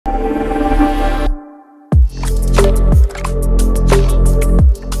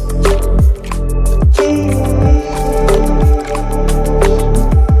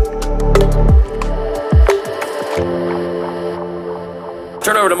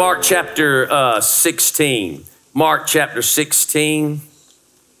Mark chapter 16. Mark chapter 16.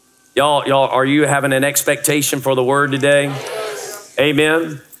 Y'all, are you having an expectation for the word today? Yes.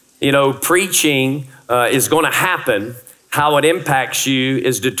 Amen. You know, preaching is going to happen. How it impacts you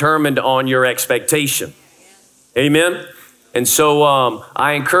is determined on your expectation. Amen. And so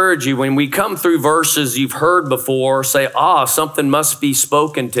I encourage you, when we come through verses you've heard before, say, something must be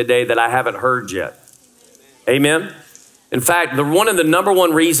spoken today that I haven't heard yet. Amen. In fact, one of the number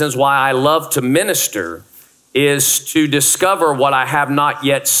one reasons why I love to minister is to discover what I have not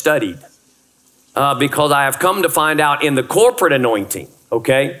yet studied. Because I have come to find out in the corporate anointing,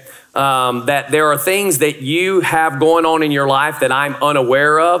 okay, that there are things that you have going on in your life that I'm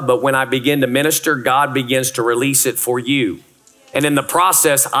unaware of, but when I begin to minister, God begins to release it for you. And in the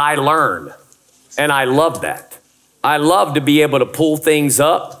process, I learn, and I love that. I love to be able to pull things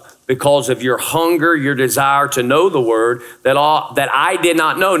up because of your hunger, your desire to know the word that I did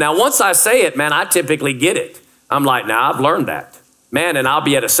not know. Now, once I say it, man, I typically get it. I'm like, I've learned that. Man, and I'll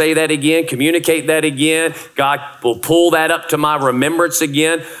be able to say that again, communicate that again. God will pull that up to my remembrance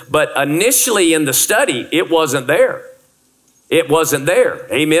again. But initially in the study, it wasn't there. It wasn't there.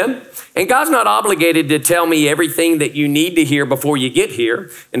 Amen. And God's not obligated to tell me everything that you need to hear before you get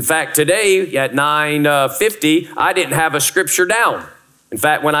here. In fact, today at 9:50, I didn't have a scripture down. In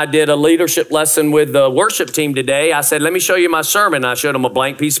fact, when I did a leadership lesson with the worship team today, I said, let me show you my sermon. I showed them a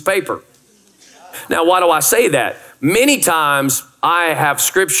blank piece of paper. Now, why do I say that? Many times I have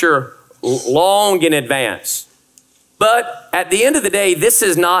scripture long in advance. But at the end of the day, this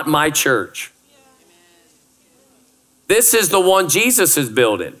is not my church. This is the one Jesus is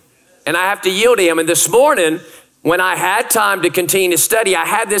building. And I have to yield to him. And this morning, when I had time to continue to study, I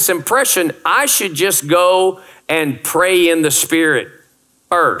had this impression I should just go and pray in the Spirit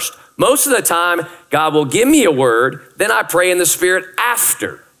first. Most of the time, God will give me a word, then I pray in the Spirit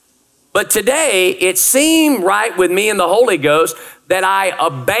after. But today, it seemed right with me and the Holy Ghost that I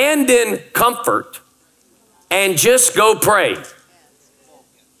abandon comfort and just go pray.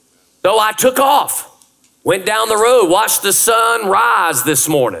 So I took off, went down the road, watched the sun rise this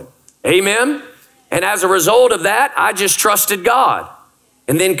morning. Amen. And as a result of that, I just trusted God.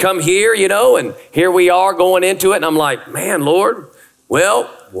 And then come here, you know, and here we are going into it. And I'm like, man, Lord, well,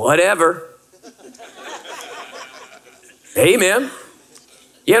 whatever. Amen.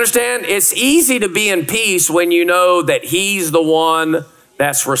 You understand? It's easy to be in peace when you know that he's the one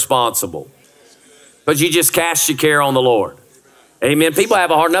that's responsible. Because you just cast your care on the Lord. Amen. People have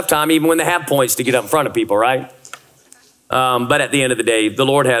a hard enough time even when they have points to get up in front of people, right? But at the end of the day, the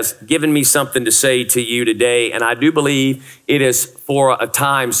Lord has given me something to say to you today, and I do believe it is for a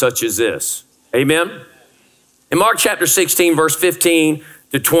time such as this. Amen. In Mark chapter 16, verse 15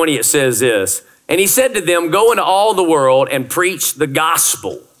 to 20, it says this. And he said to them, go into all the world and preach the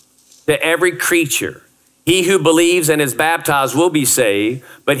gospel to every creature. He who believes and is baptized will be saved,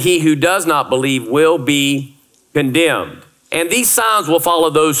 but he who does not believe will be condemned. And these signs will follow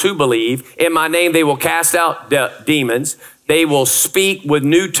those who believe. In my name they will cast out demons. They will speak with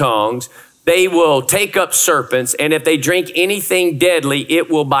new tongues. They will take up serpents. And if they drink anything deadly, it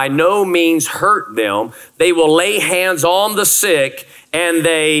will by no means hurt them. They will lay hands on the sick and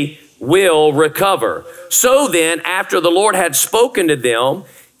they will recover. So then, after the Lord had spoken to them,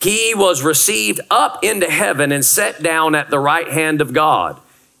 he was received up into heaven and sat down at the right hand of God.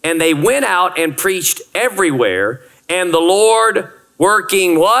 And they went out and preached everywhere. And the Lord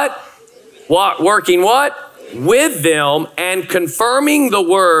working what? Working what? With them and confirming the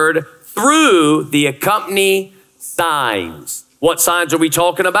word through the accompanying signs. What signs are we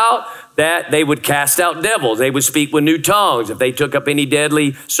talking about? That they would cast out devils. They would speak with new tongues. If they took up any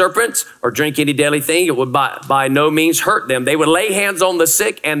deadly serpents or drink any deadly thing, it would by no means hurt them. They would lay hands on the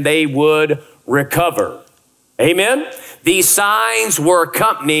sick and they would recover. Amen? These signs were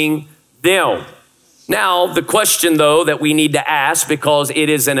accompanying them. Now, the question, though, that we need to ask, because it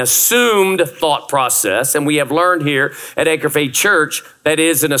is an assumed thought process, and we have learned here at Anchor Faith Church that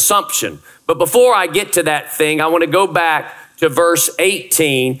is an assumption. But before I get to that thing, I want to go back to verse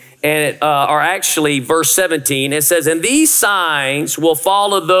 18, or actually verse 17. It says, and these signs will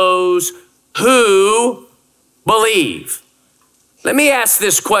follow those who believe. Let me ask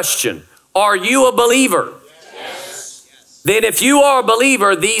this question. Are you a believer? Yes. Then if you are a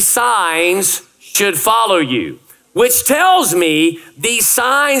believer, these signs should follow you, which tells me these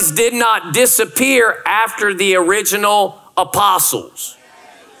signs did not disappear after the original apostles.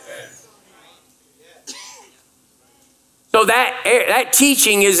 So that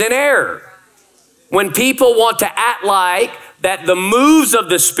teaching is in error. When people want to act like that the moves of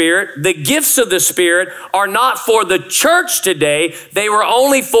the Spirit, the gifts of the Spirit, are not for the church today. They were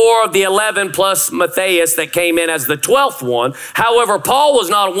only for the 11 plus Matthias that came in as the 12th one. However, Paul was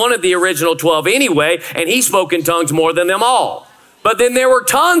not one of the original 12 anyway, and he spoke in tongues more than them all. But then there were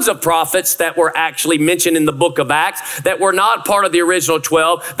tons of prophets that were actually mentioned in the book of Acts that were not part of the original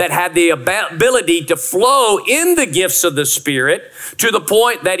 12 that had the ability to flow in the gifts of the Spirit, to the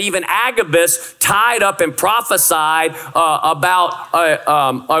point that even Agabus tied up and prophesied about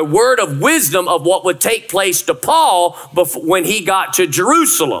a word of wisdom of what would take place to Paul when he got to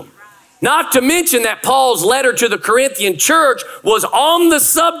Jerusalem. Not to mention that Paul's letter to the Corinthian church was on the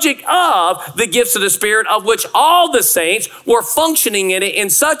subject of the gifts of the Spirit, of which all the saints were functioning in it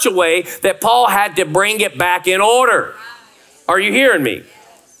in such a way that Paul had to bring it back in order. Are you hearing me?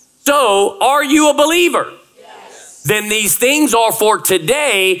 So, are you a believer? Yes. Then these things are for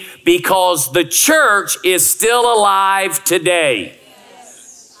today, because the church is still alive today.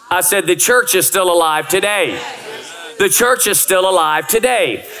 Yes. I said the church is still alive today. Yes. The church is still alive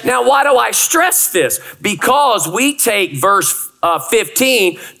today. Now, why do I stress this? Because we take verse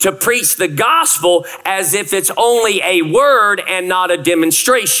 15 to preach the gospel as if it's only a word and not a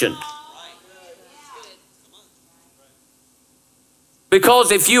demonstration.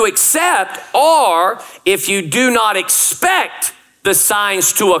 Because if you accept, or if you do not expect the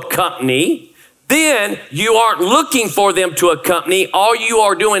signs to accompany, then you aren't looking for them to accompany. All you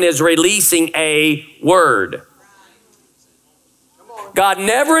are doing is releasing a word. God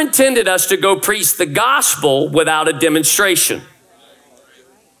never intended us to go preach the gospel without a demonstration.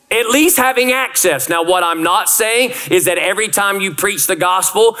 At least having access. Now, what I'm not saying is that every time you preach the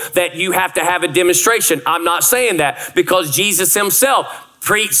gospel that you have to have a demonstration. I'm not saying that, because Jesus himself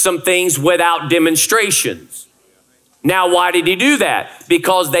preached some things without demonstrations. Now, why did he do that?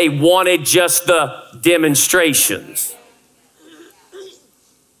 Because they wanted just the demonstrations.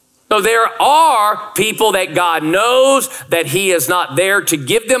 So there are people that God knows that he is not there to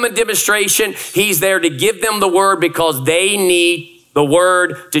give them a demonstration. He's there to give them the word, because they need the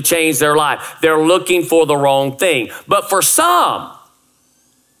word to change their life. They're looking for the wrong thing. But for some,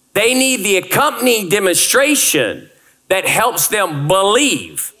 they need the accompanying demonstration that helps them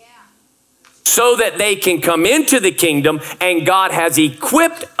believe, so that they can come into the kingdom, and God has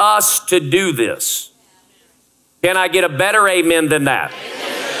equipped us to do this. Can I get a better amen than that?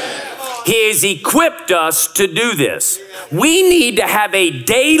 He has equipped us to do this. We need to have a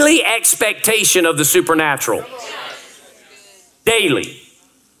daily expectation of the supernatural. Daily.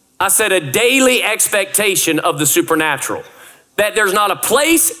 I said a daily expectation of the supernatural. That there's not a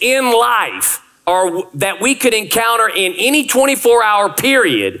place in life or that we could encounter in any 24-hour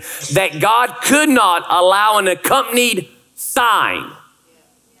period that God could not allow an accompanied sign.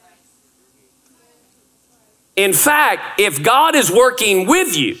 In fact, if God is working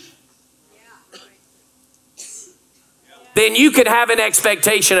with you, then you could have an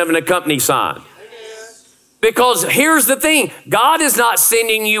expectation of an accompanying sign. Because here's the thing, God is not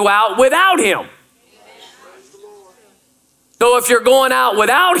sending you out without him. So if you're going out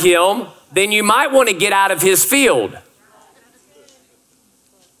without him, then you might want to get out of his field.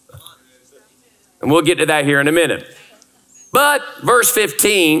 And we'll get to that here in a minute. But verse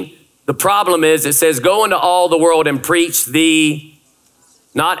 15, the problem is, it says, go into all the world and preach the,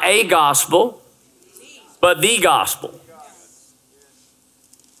 not a gospel, but the gospel.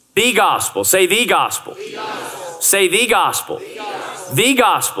 The gospel. Say the gospel. The gospel. Say the gospel. The gospel. The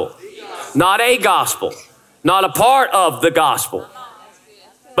gospel. The gospel. Not a gospel. Not a part of the gospel,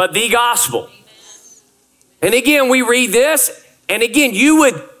 but the gospel. And again, we read this, and again, you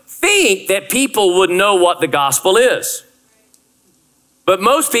would think that people would know what the gospel is. But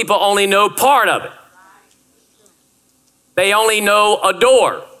most people only know part of it. They only know a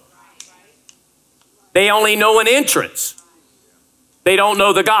door. They only know an entrance. They don't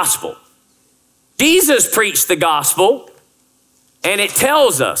know the gospel. Jesus preached the gospel, and it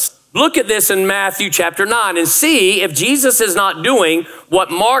tells us, look at this in Matthew chapter 9 and see if Jesus is not doing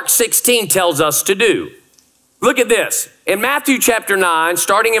what Mark 16 tells us to do. Look at this. In Matthew chapter 9,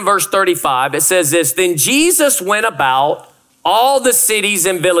 starting in verse 35, it says this, then Jesus went about all the cities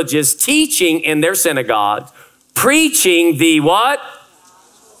and villages, teaching in their synagogues, preaching the what?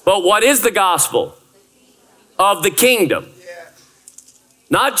 But what is the gospel? Of the kingdom.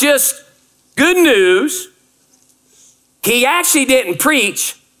 Not just good news. He actually didn't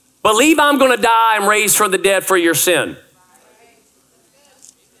preach, believe I'm going to die and raise from the dead for your sin.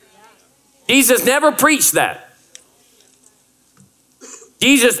 Jesus never preached that.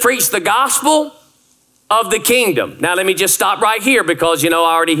 Jesus preached the gospel of the kingdom. Now let me just stop right here, because I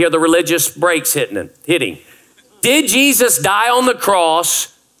already hear the religious brakes hitting. Did Jesus die on the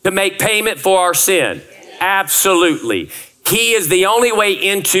cross to make payment for our sin? Absolutely. He is the only way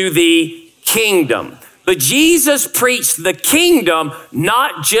into the kingdom. But Jesus preached the kingdom,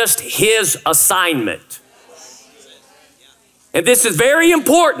 not just his assignment. And this is very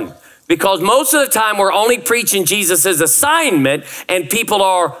important because most of the time we're only preaching Jesus' assignment, and people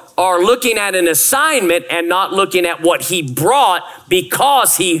are looking at an assignment and not looking at what he brought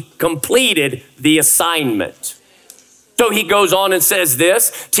because he completed the assignment. So he goes on and says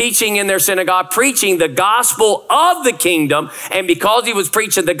this, teaching in their synagogue, preaching the gospel of the kingdom. And because he was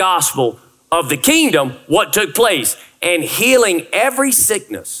preaching the gospel of the kingdom, what took place? And healing every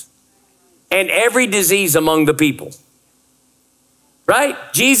sickness and every disease among the people. Right?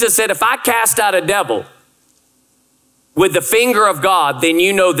 Jesus said, if I cast out a devil with the finger of God, then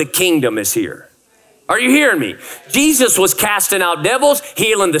you know the kingdom is here. Are you hearing me? Jesus was casting out devils,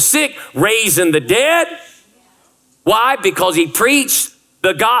 healing the sick, raising the dead. Why? Because he preached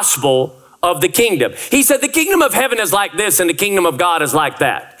the gospel of the kingdom. He said the kingdom of heaven is like this and the kingdom of God is like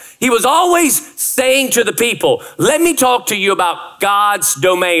that. He was always saying to the people, let me talk to you about God's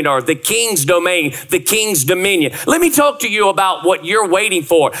domain, or the king's domain, the king's dominion. Let me talk to you about what you're waiting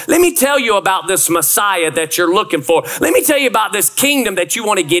for. Let me tell you about this Messiah that you're looking for. Let me tell you about this kingdom that you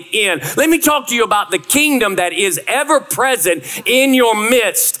want to get in. Let me talk to you about the kingdom that is ever present in your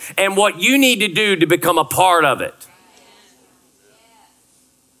midst and what you need to do to become a part of it.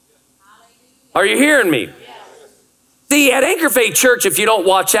 Are you hearing me? See, at Anchor Faith Church, if you don't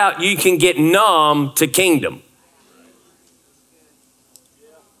watch out, you can get numb to kingdom.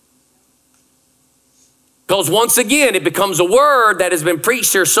 Because once again, it becomes a word that has been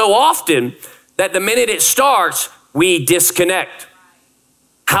preached here so often that the minute it starts, we disconnect.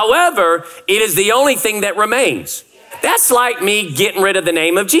 However, it is the only thing that remains. That's like me getting rid of the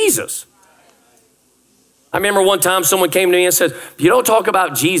name of Jesus. I remember one time someone came to me and said, you don't talk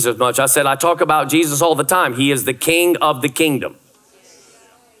about Jesus much. I said, I talk about Jesus all the time. He is the king of the kingdom.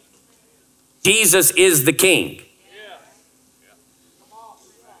 Jesus is the king.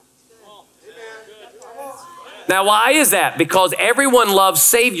 Now, why is that? Because everyone loves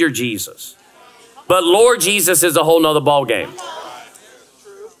Savior Jesus. But Lord Jesus is a whole nother ballgame.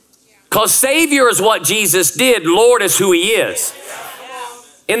 Because Savior is what Jesus did. Lord is who he is.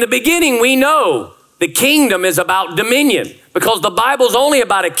 In the beginning, we know the kingdom is about dominion, because the Bible's only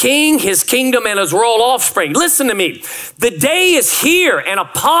about a king, his kingdom, and his royal offspring. Listen to me. The day is here and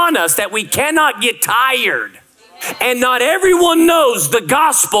upon us that we cannot get tired. And not everyone knows the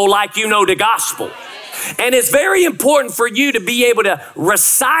gospel like you know the gospel. And it's very important for you to be able to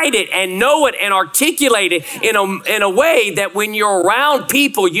recite it and know it and articulate it in a way that when you're around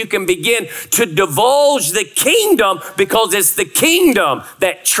people, you can begin to divulge the kingdom, because it's the kingdom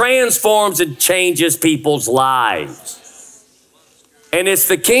that transforms and changes people's lives. And it's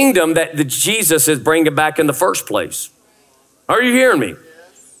the kingdom that Jesus is bringing back in the first place. Are you hearing me?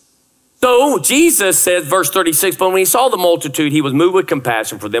 So Jesus says, verse 36, but when he saw the multitude, he was moved with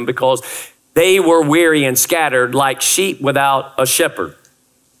compassion for them, because they were weary and scattered like sheep without a shepherd.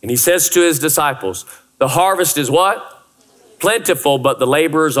 And he says to his disciples, the harvest is what? Plentiful, but the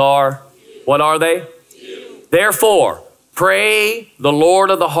laborers are, what are they? Therefore, pray the Lord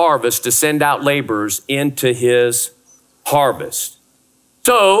of the harvest to send out laborers into his harvest.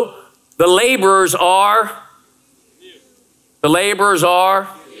 So the laborers are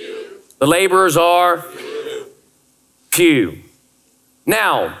few.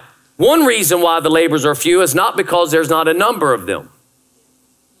 Now, one reason why the laborers are few is not because there's not a number of them.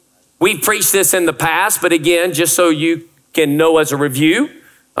 We've preached this in the past, but again, just so you can know as a review,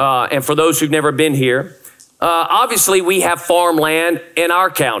 and for those who've never been here, obviously we have farmland in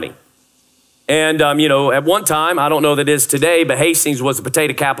our county. And, you know, at one time, I don't know that it is today, but Hastings was the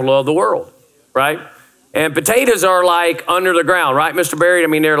potato capital of the world, right? And potatoes are like under the ground, right, Mr. Barry? I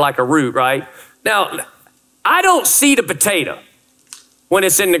mean, they're like a root, right? Now, I don't see the potato when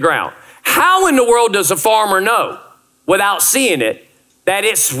it's in the ground. How in the world does a farmer know without seeing it that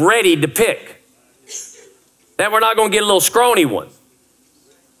it's ready to pick? That we're not going to get a little scrawny one.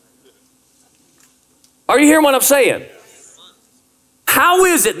 Are you hearing what I'm saying? How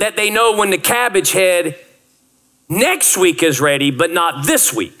is it that they know when the cabbage head next week is ready, but not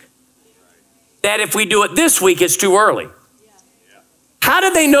this week? That if we do it this week, it's too early. How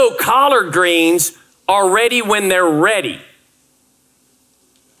do they know collard greens are ready when they're ready?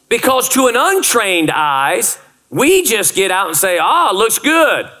 Because to an untrained eyes, we just get out and say, it looks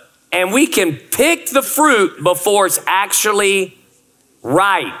good. And we can pick the fruit before it's actually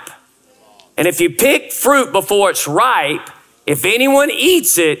ripe. And if you pick fruit before it's ripe, if anyone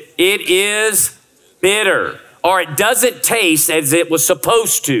eats it, it is bitter. or it doesn't taste as it was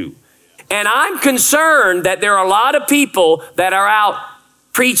supposed to. And I'm concerned that there are a lot of people that are out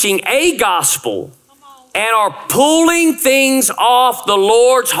preaching a gospel and are pulling things off the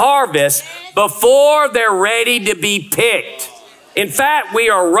Lord's harvest before they're ready to be picked. In fact, we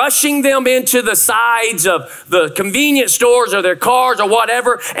are rushing them into the sides of the convenience stores or their cars or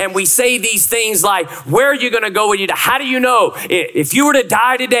whatever, and we say these things like, where are you going to go when you die? How do you know? If you were to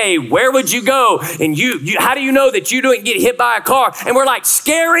die today, where would you go? And how do you know that you don't get hit by a car? And we're like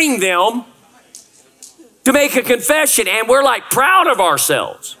scaring them to make a confession, and we're like proud of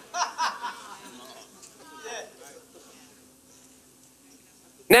ourselves.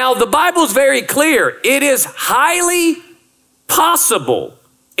 Now, the Bible's very clear. It is highly possible.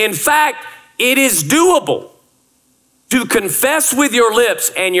 In fact, it is doable to confess with your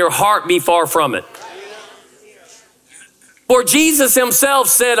lips and your heart be far from it. For Jesus himself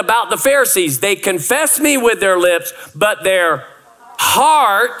said about the Pharisees, they confess me with their lips, but their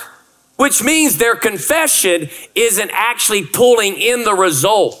heart, which means their confession, isn't actually pulling in the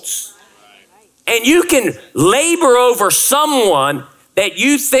results. And you can labor over someone that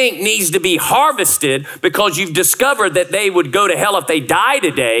you think needs to be harvested because you've discovered that they would go to hell if they die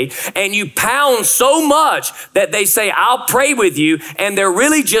today, and you pound so much that they say, I'll pray with you, and they're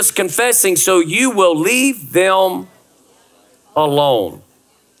really just confessing so you will leave them alone.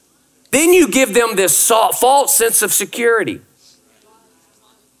 Then you give them this false sense of security.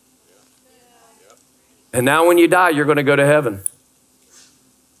 And now when you die, you're going to go to heaven.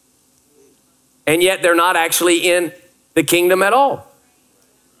 And yet they're not actually in the kingdom at all.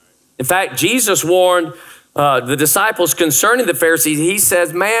 In fact, Jesus warned the disciples concerning the Pharisees. He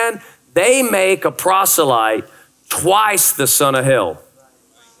says, man, they make a proselyte twice the son of hell.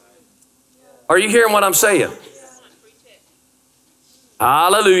 Are you hearing what I'm saying?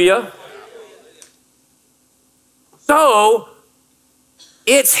 Hallelujah. So,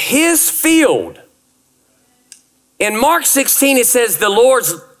 it's his field. In Mark 16, it says the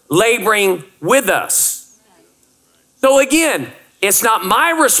Lord's laboring with us. So again, it's not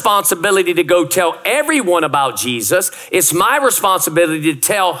my responsibility to go tell everyone about Jesus. It's my responsibility to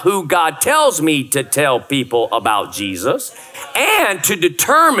tell who God tells me to tell people about Jesus, and to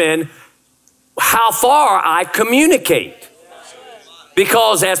determine how far I communicate.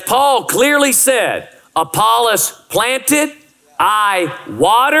 Because as Paul clearly said, Apollos planted, I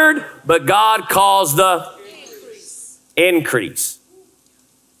watered, but God caused the increase.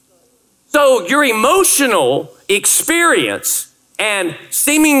 So your emotional experience and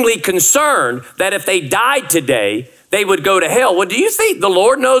seemingly concerned that if they died today, they would go to hell. Well, do you think the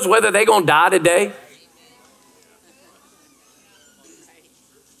Lord knows whether they're going to die today?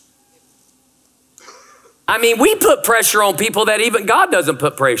 I mean, we put pressure on people that even God doesn't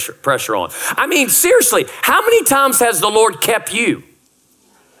put pressure on. I mean, seriously, how many times has the Lord kept you?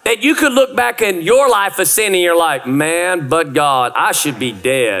 That you could look back in your life of sin and you're like, man, but God, I should be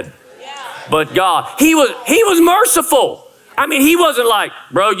dead. But God, he was merciful. I mean, he wasn't like,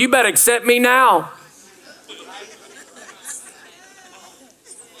 bro, you better accept me now.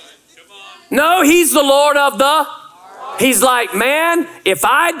 No, he's the Lord of the. He's like, man, if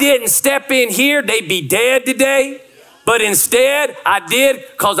I didn't step in here, they'd be dead today. But instead, I did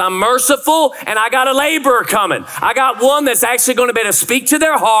because I'm merciful, and I got a laborer coming. I got one that's actually going to be able to speak to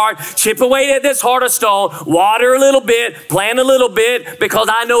their heart, chip away at this heart of stone, water a little bit, plant a little bit, because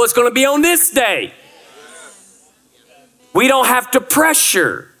I know it's going to be on this day. We don't have to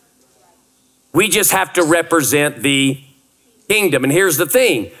pressure. We just have to represent the kingdom. And here's the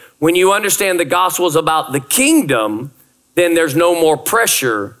thing. When you understand the gospel is about the kingdom, then there's no more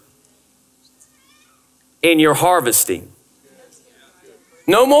pressure in your harvesting.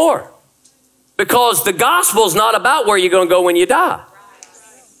 No more. Because the gospel is not about where you're going to go when you die.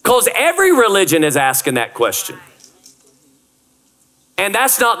 Because every religion is asking that question. And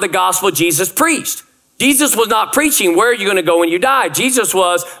that's not the gospel Jesus preached. Jesus was not preaching where are you going to go when you die. Jesus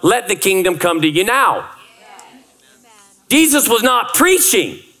was, let the kingdom come to you now. Jesus was not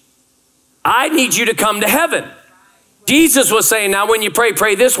preaching, I need you to come to heaven. Jesus was saying, now when you pray,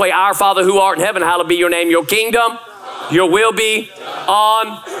 pray this way. Our Father who art in heaven, hallowed be your name, your kingdom, your will be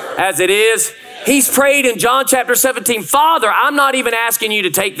on as it is. He's prayed in John chapter 17, Father, I'm not even asking you to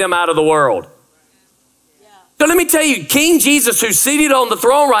take them out of the world. So let me tell you, King Jesus, who's seated on the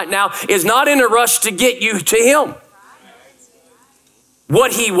throne right now, is not in a rush to get you to him.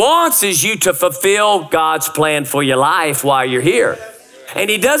 What he wants is you to fulfill God's plan for your life while you're here.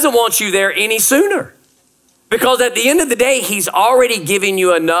 And he doesn't want you there any sooner. Because at the end of the day, he's already given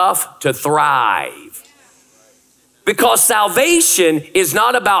you enough to thrive. Because salvation is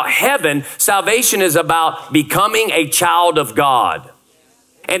not about heaven. Salvation is about becoming a child of God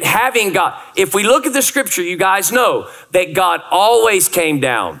and having God. If we look at the scripture, you guys know that God always came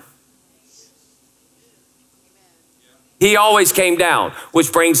down. He always came down,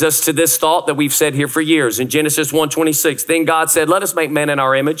 which brings us to this thought that we've said here for years. In Genesis 1:26, then God said, let us make man in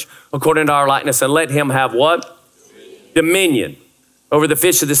our image, according to our likeness, and let him have what? Dominion. Over the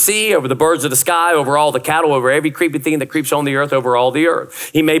fish of the sea, over the birds of the sky, over all the cattle, over every creeping thing that creeps on the earth, over all the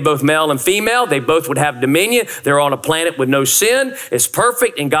earth. He made both male and female. They both would have dominion. They're on a planet with no sin. It's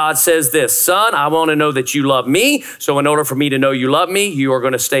perfect. And God says this, son, I want to know that you love me. So in order for me to know you love me, you are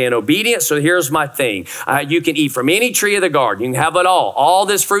going to stay in obedience. So here's my thing. You can eat from any tree of the garden. You can have it all. All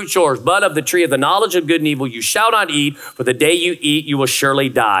this fruit yours, but of the tree of the knowledge of good and evil, you shall not eat, for the day you eat, you will surely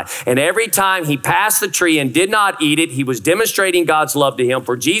die. And every time he passed the tree and did not eat it, he was demonstrating God's love to him.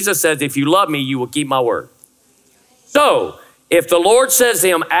 For Jesus says, if you love me, you will keep my word. So if the Lord says to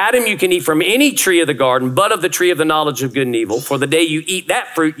him, Adam, you can eat from any tree of the garden, but of the tree of the knowledge of good and evil, for the day you eat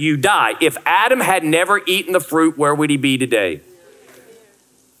that fruit, you die. If Adam had never eaten the fruit, where would he be today?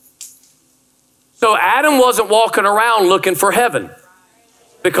 So Adam wasn't walking around looking for heaven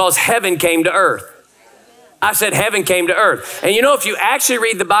because heaven came to earth. I said heaven came to earth. And you know, if you actually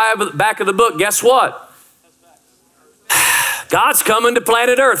read the Bible, back of the book, guess what? God's coming to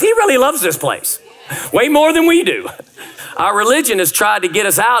planet Earth. He really loves this place way more than we do. Our religion has tried to get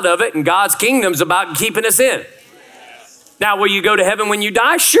us out of it, and God's kingdom's about keeping us in. Now, will you go to heaven when you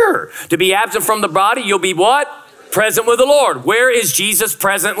die? Sure. To be absent from the body, you'll be what? Present with the Lord. Where is Jesus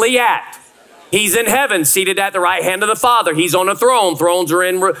presently at? He's in heaven, seated at the right hand of the Father. He's on a throne. Thrones are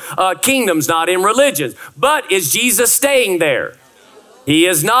in kingdoms, not in religions. But is Jesus staying there? He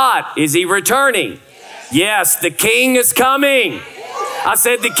is not. Is he returning? Yes, the king is coming. I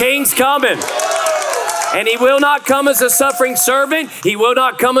said the king's coming. And he will not come as a suffering servant. He will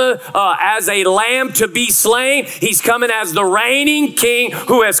not come as a lamb to be slain. He's coming as the reigning king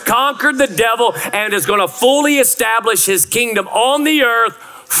who has conquered the devil and is going to fully establish his kingdom on the earth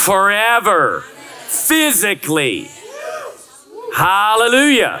forever, physically.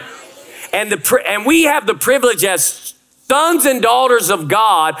 Hallelujah. And we have the privilege as sons and daughters of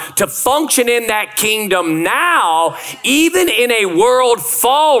God to function in that kingdom now, even in a world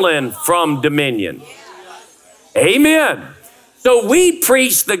fallen from dominion. Amen. So we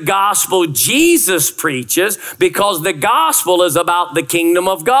preach the gospel Jesus preaches because the gospel is about the kingdom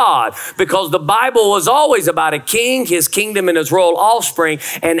of God. Because the Bible was always about a king, his kingdom, and his royal offspring.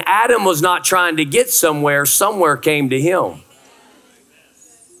 And Adam was not trying to get somewhere. Somewhere came to him.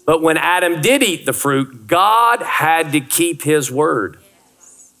 But when Adam did eat the fruit, God had to keep his word.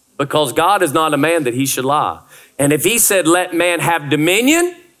 Because God is not a man that he should lie. And if he said, let man have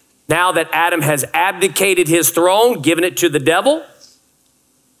dominion, now that Adam has abdicated his throne, given it to the devil,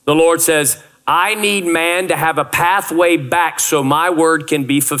 the Lord says, I need man to have a pathway back so my word can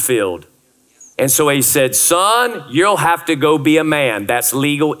be fulfilled. And so he said, son, you'll have to go be a man. That's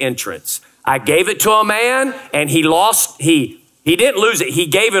legal entrance. I gave it to a man and he didn't lose it. He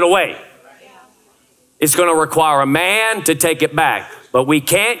gave it away. It's going to require a man to take it back. But we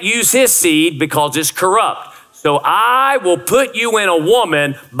can't use his seed because it's corrupt. So I will put you in a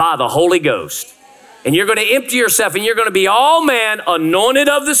woman by the Holy Ghost. And you're going to empty yourself and you're going to be all man, anointed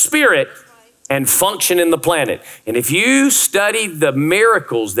of the Spirit, and function in the planet. And if you study the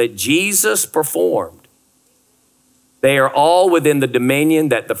miracles that Jesus performed, they are all within the dominion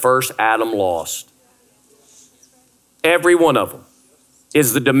that the first Adam lost. Every one of them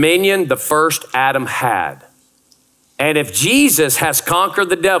is the dominion the first Adam had. And if Jesus has conquered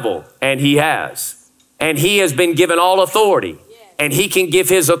the devil, and he has been given all authority, and he can give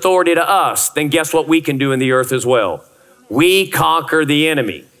his authority to us, then guess what we can do in the earth as well? We conquer the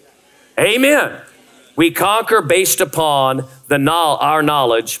enemy. Amen. We conquer based upon our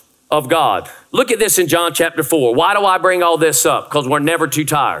knowledge of God. Look at this in John chapter 4. Why do I bring all this up? Because we're never too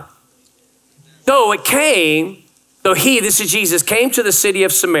tired. This is Jesus, came to the city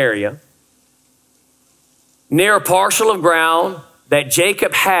of Samaria, near a parcel of ground that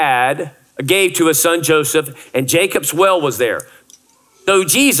Jacob gave to his son Joseph, and Jacob's well was there. So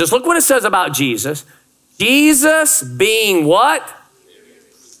Jesus, look what it says about Jesus. Jesus being what?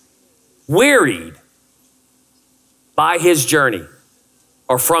 Wearied by his journey,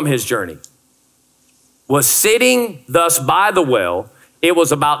 or from his journey, was sitting thus by the well. It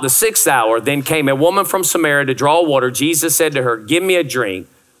was about the 6th hour. Then came a woman from Samaria to draw water. Jesus said to her, give me a drink.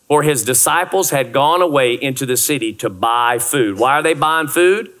 For his disciples had gone away into the city to buy food. Why are they buying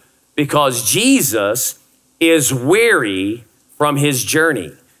food? Because Jesus is weary from his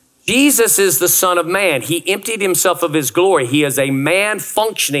journey. Jesus is the Son of Man. He emptied himself of his glory. He is a man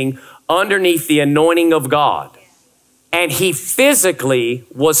functioning underneath the anointing of God. And he physically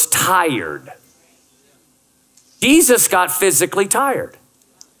was tired. Jesus got physically tired.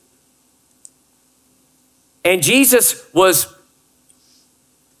 And Jesus was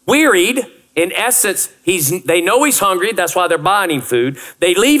wearied. In essence, they know he's hungry. That's why they're buying him food.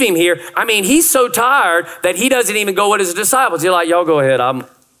 They leave him here. I mean, he's so tired that he doesn't even go with his disciples. He's like, y'all go ahead.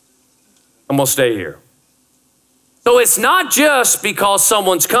 I'm going to stay here. So it's not just because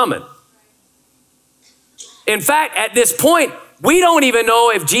someone's coming. In fact, at this point, we don't even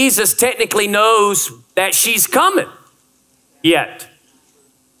know if Jesus technically knows that she's coming yet.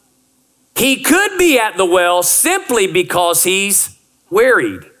 He could be at the well simply because he's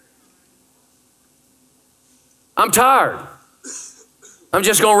wearied. I'm tired. I'm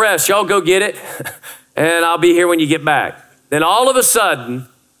just going to rest. Y'all go get it, and I'll be here when you get back. Then all of a sudden,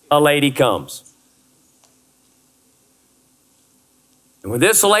 a lady comes. And when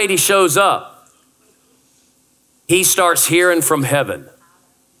this lady shows up, he starts hearing from heaven.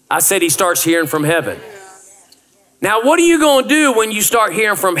 I said he starts hearing from heaven. Now, what are you going to do when you start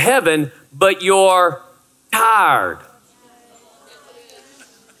hearing from heaven, but you're tired?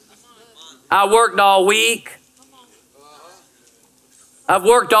 I worked all week. I've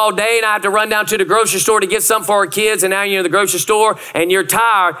worked all day and I have to run down to the grocery store to get something for our kids, and now you're in the grocery store and you're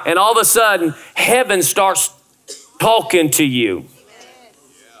tired, and all of a sudden heaven starts talking to you.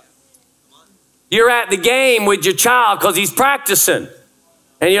 You're at the game with your child because he's practicing.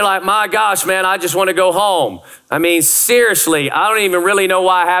 And you're like, my gosh, man, I just want to go home. I mean, seriously, I don't even really know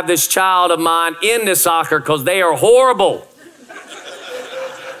why I have this child of mine in this soccer, because they are horrible.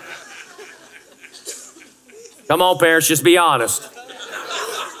 Come on, parents, just be honest.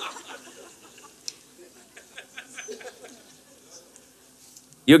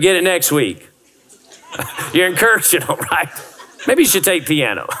 You'll get it next week. You're encouraging them, right? Maybe you should take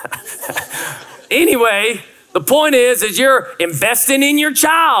piano. Anyway, the point is you're investing in your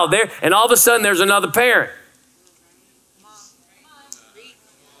child there, and all of a sudden there's another parent.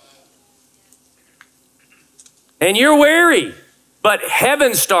 And you're weary, but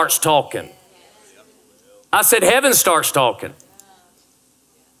heaven starts talking. I said heaven starts talking.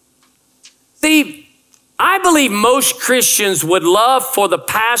 See, I believe most Christians would love for the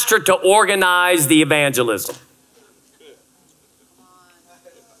pastor to organize the evangelism.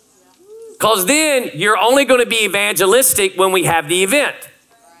 Because then you're only going to be evangelistic when we have the event.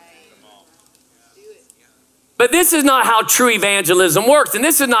 But this is not how true evangelism works, and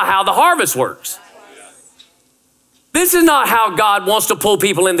this is not how the harvest works. This is not how God wants to pull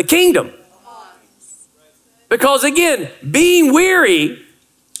people in the kingdom. Because again, being weary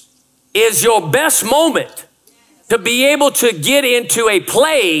is your best moment to be able to get into a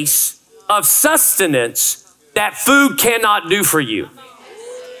place of sustenance that food cannot do for you.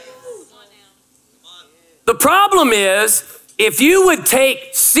 The problem is, if you would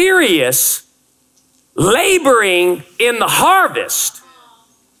take serious laboring in the harvest,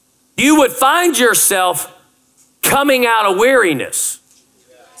 you would find yourself coming out of weariness.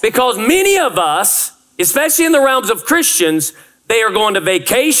 Because many of us, especially in the realms of Christians, they are going to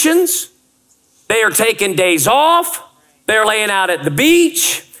vacations, they are taking days off, they're laying out at the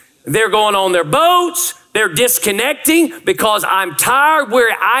beach, they're going on their boats, they're disconnecting because I'm tired,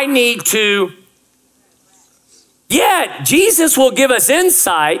 where I need to. Yet, Jesus will give us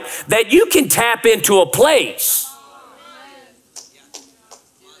insight that you can tap into a place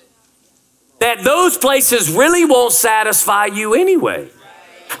that those places really won't satisfy you anyway.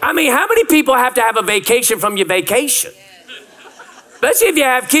 I mean, how many people have to have a vacation from your vacation? Especially if you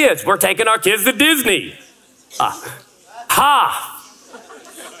have kids. We're taking our kids to Disney.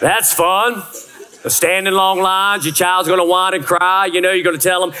 That's fun. Stand in long lines, your child's gonna whine and cry, you're gonna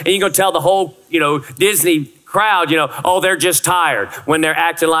tell them, and you're gonna tell the whole, Disney crowd, oh, they're just tired, when they're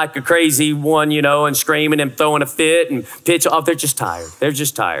acting like a crazy one, and screaming and throwing a fit and pitch off. They're just tired. They're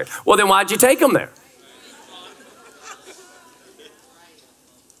just tired. Well, then why'd you take them there?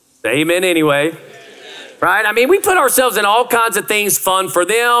 Amen anyway. Right? I mean, we put ourselves in all kinds of things fun for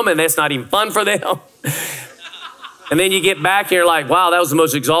them, and that's not even fun for them. And then you get back and you're like, wow, that was the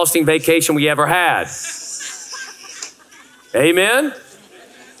most exhausting vacation we ever had. Amen?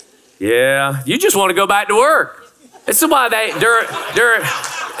 Yeah, you just want to go back to work. This is why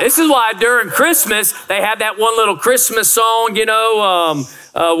during Christmas, they have that one little Christmas song,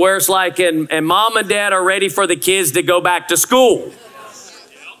 where it's like, and mom and dad are ready for the kids to go back to school.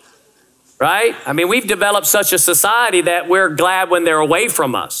 Right? I mean, we've developed such a society that we're glad when they're away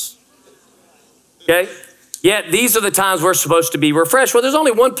from us. Okay? Yet these are the times we're supposed to be refreshed. Well, there's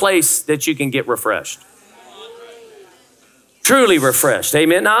only one place that you can get refreshed. Truly refreshed.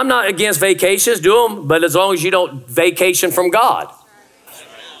 Amen. Now, I'm not against vacations. Do them, but as long as you don't vacation from God.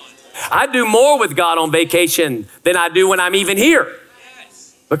 I do more with God on vacation than I do when I'm even here.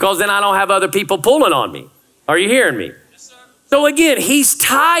 Because then I don't have other people pulling on me. Are you hearing me? So again, he's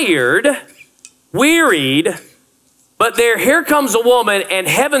tired, wearied, but here comes a woman and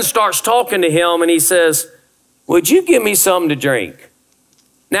heaven starts talking to him and he says, would you give me something to drink?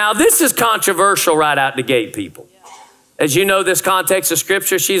 Now, this is controversial right out the gate, people. As you know, this context of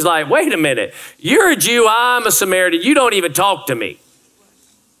scripture, she's like, wait a minute, you're a Jew, I'm a Samaritan, you don't even talk to me.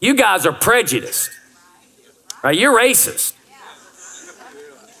 You guys are prejudiced, right? You're racist.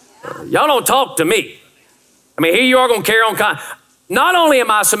 Y'all don't talk to me. I mean, here you are going to carry on. Not only am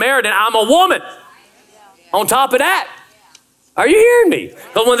I a Samaritan, I'm a woman. On top of that, are you hearing me?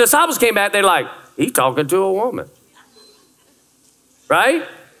 Because when the disciples came back, they're like, he's talking to a woman, right?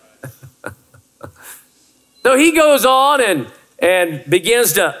 So he goes on and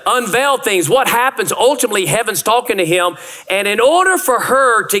begins to unveil things. What happens? Ultimately, heaven's talking to him. And in order for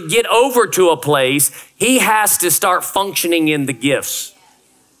her to get over to a place, he has to start functioning in the gifts.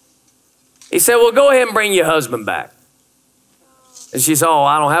 He said, well, go ahead and bring your husband back. And she said, oh,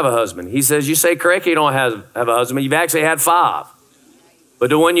 I don't have a husband. He says, you say correctly, you don't have a husband. You've actually had 5. But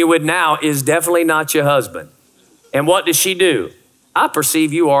the one you're with now is definitely not your husband. And what does she do? I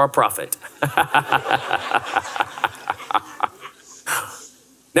perceive you are a prophet.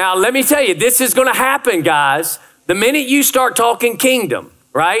 Now, let me tell you, this is going to happen, guys. The minute you start talking kingdom,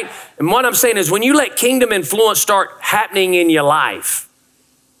 right? And what I'm saying is when you let kingdom influence start happening in your life,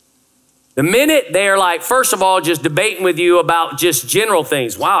 the minute they're like, first of all, just debating with you about just general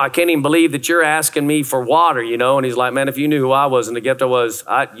things. Wow, I can't even believe that you're asking me for water, you know? And he's like, man, if you knew who I was and the gift I was,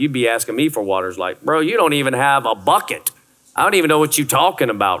 you'd be asking me for water. It's like, bro, you don't even have a bucket. I don't even know what you're talking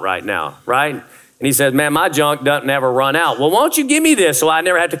about right now, right? And he says, man, my junk doesn't ever run out. Well, why don't you give me this so I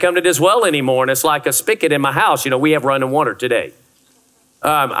never have to come to this well anymore? And it's like a spigot in my house. You know, we have running water today.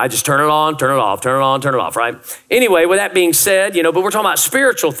 I just turn it on, turn it off, turn it on, turn it off, right? Anyway, with that being said, you know, but we're talking about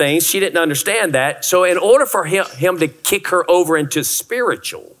spiritual things. She didn't understand that. So in order for him to kick her over into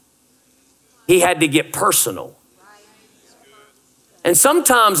spiritual, he had to get personal. And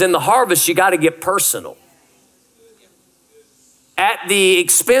sometimes in the harvest, you got to get personal at the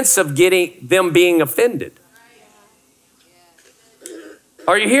expense of getting them being offended.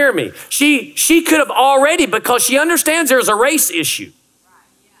 Are you hearing me? She could have already, because she understands there's a race issue.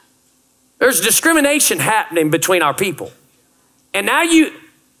 There's discrimination happening between our people. And now you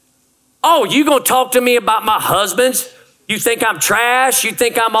gonna talk to me about my husband? You think I'm trash? You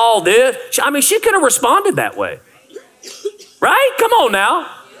think I'm all this? I mean, she could have responded that way. Right? Come on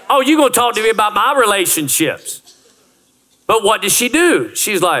now. Oh, you gonna talk to me about my relationships? But what did she do?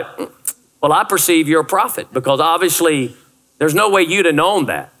 She's like, well, I perceive you're a prophet, because obviously there's no way you'd have known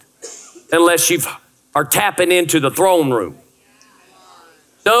that unless you are tapping into the throne room.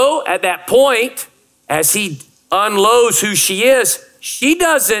 So at that point, as he unloads who she is, she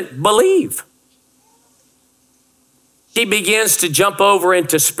doesn't believe. She begins to jump over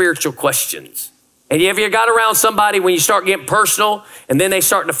into spiritual questions. And have you ever got around somebody when you start getting personal and then they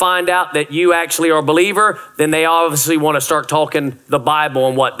start to find out that you actually are a believer, then they obviously want to start talking the Bible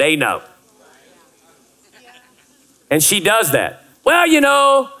and what they know. And she does that. Well, you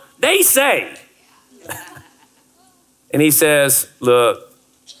know, they say. And he says, look,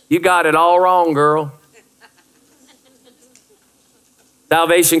 you got it all wrong, girl.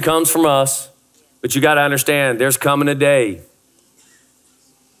 Salvation comes from us, but you got to understand there's coming a day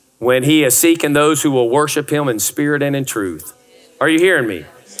when he is seeking those who will worship him in spirit and in truth. Are you hearing me?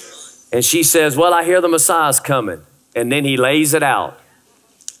 And she says, well, I hear the Messiah's coming. And then he lays it out.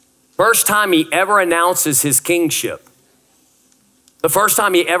 First time he ever announces his kingship. The first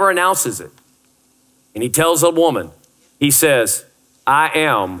time he ever announces it. And he tells a woman, he says, I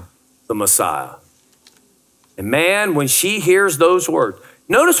am the Messiah. And man, when she hears those words,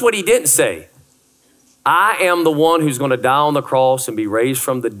 notice what he didn't say. I am the one who's going to die on the cross and be raised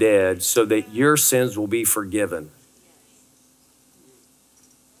from the dead so that your sins will be forgiven.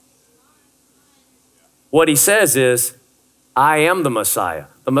 What he says is, I am the Messiah.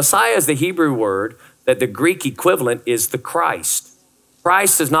 The Messiah is the Hebrew word that the Greek equivalent is the Christ.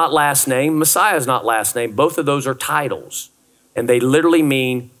 Christ is not last name. Messiah is not last name. Both of those are titles. And they literally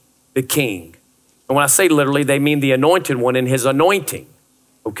mean the king. And when I say literally, they mean the anointed one in his anointing.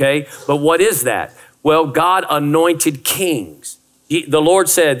 Okay? But what is that? Well, God anointed kings. The Lord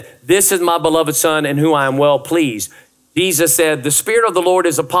said, this is my beloved son in whom I am well pleased. Jesus said, the Spirit of the Lord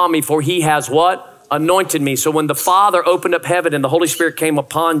is upon me, for he has what? anointed me. So when the Father opened up heaven and the Holy Spirit came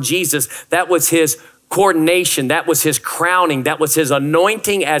upon Jesus, that was his coordination. That was his crowning. That was his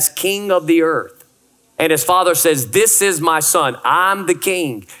anointing as king of the earth. And his Father says, this is my son. I'm the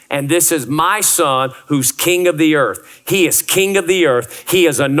king. And this is my son who's king of the earth. He is king of the earth. He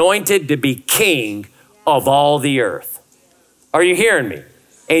is anointed to be king of all the earth. Are you hearing me?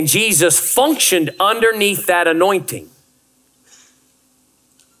 And Jesus functioned underneath that anointing.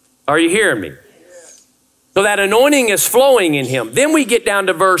 Are you hearing me? So that anointing is flowing in him. Then we get down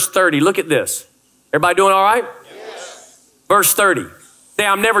to verse 30. Look at this. Everybody doing all right? Yes. Verse 30. Say,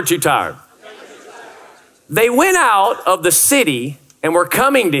 I'm never too tired. They went out of the city and were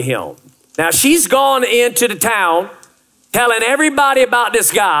coming to him. Now she's gone into the town telling everybody about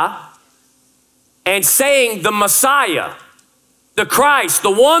this guy and saying the Messiah, the Christ,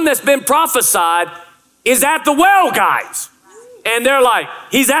 the one that's been prophesied is at the well, guys. And they're like,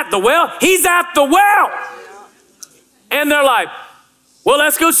 he's at the well? He's at the well. And they're like, well,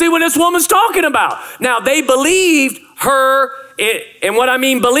 let's go see what this woman's talking about. Now they believed her, and what I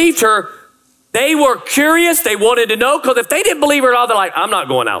mean believed her, they were curious. They wanted to know, because if they didn't believe her at all, they're like, I'm not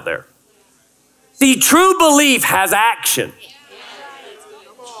going out there. See, true belief has action.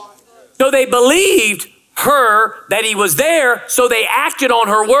 So they believed her that he was there, so they acted on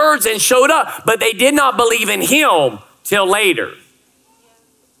her words and showed up, but they did not believe in him till later.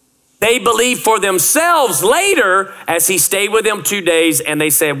 They believed for themselves later as he stayed with them 2 days, and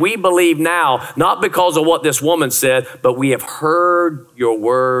they said, we believe now, not because of what this woman said, but we have heard your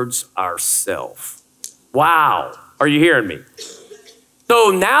words ourselves. Wow. Are you hearing me?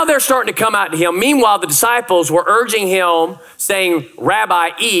 So now they're starting to come out to him. Meanwhile, the disciples were urging him, saying, Rabbi,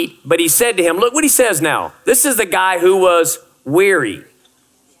 eat. But he said to him, look what he says now. This is the guy who was weary.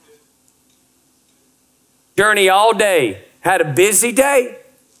 Journey all day. Had a busy day.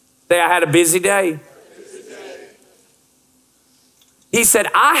 Say, I had a busy day. He said,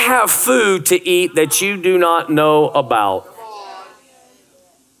 I have food to eat that you do not know about.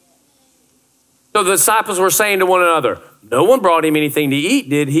 So the disciples were saying to one another, no one brought him anything to eat,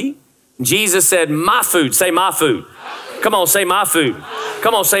 did he? Jesus said, my food. Say my food. Come on, say my food.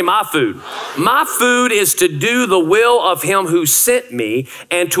 Come on, say my food. My food is to do the will of him who sent me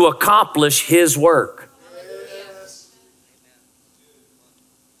and to accomplish his work.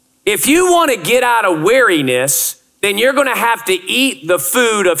 If you want to get out of weariness, then you're going to have to eat the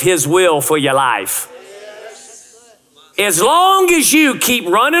food of his will for your life. As long as you keep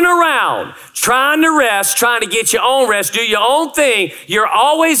running around, trying to rest, trying to get your own rest, do your own thing, you're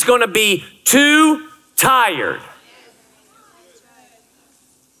always going to be too tired.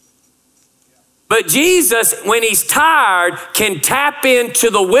 But Jesus, when he's tired, can tap into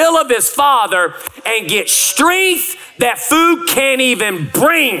the will of his Father and get strength that food can't even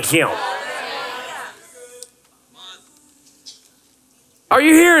bring him. Are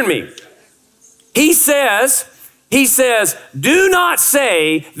you hearing me? He says, do not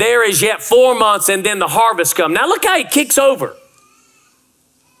say there is yet 4 months and then the harvest come. Now look how he kicks over.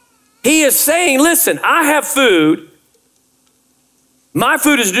 He is saying, listen, I have food. My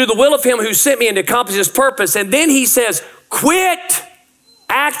food is to do the will of him who sent me and to accomplish his purpose. And then he says, quit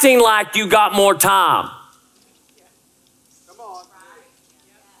acting like you got more time. Come on.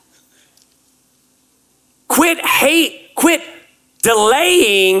 Quit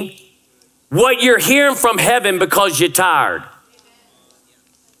delaying what you're hearing from heaven because you're tired.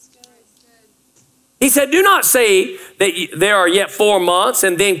 He said, do not say that there are yet 4 months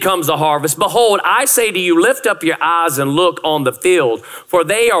and then comes the harvest. Behold, I say to you, lift up your eyes and look on the field, for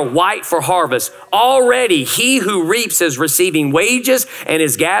they are white for harvest. Already he who reaps is receiving wages and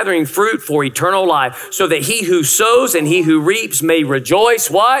is gathering fruit for eternal life, so that he who sows and he who reaps may rejoice,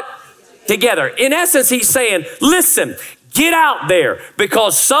 what? Together. In essence, he's saying, listen, get out there,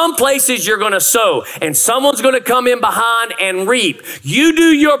 because some places you're going to sow and someone's going to come in behind and reap. You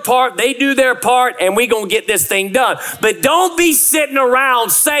do your part, they do their part, and we're going to get this thing done. But don't be sitting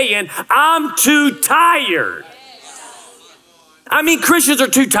around saying, I'm too tired. I mean, Christians are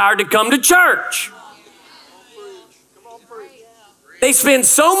too tired to come to church. They spend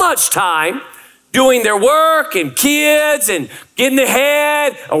so much time doing their work and kids and getting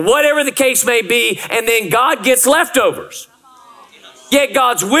ahead or whatever the case may be, and then God gets leftovers. Yet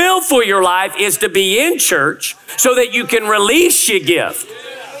God's will for your life is to be in church so that you can release your gift.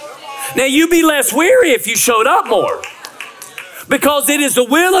 Now, you'd be less weary if you showed up more. Because it is the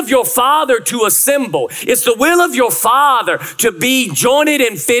will of your Father to assemble. It's the will of your Father to be jointed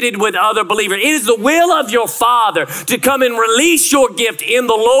and fitted with other believers. It is the will of your Father to come and release your gift in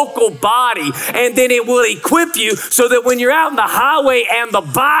the local body. And then it will equip you so that when you're out in the highway and the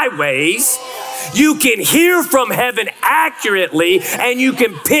byways, you can hear from heaven accurately and you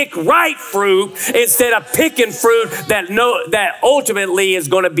can pick right fruit instead of picking fruit that ultimately is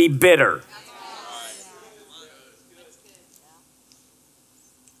going to be bitter.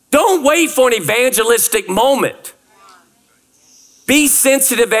 Don't wait for an evangelistic moment. Be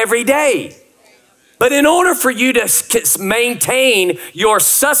sensitive every day. But in order for you to maintain your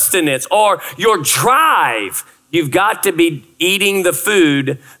sustenance or your drive, you've got to be eating the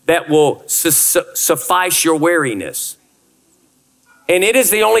food that will suffice your weariness. And it is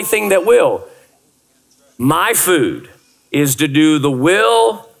the only thing that will. My food is to do the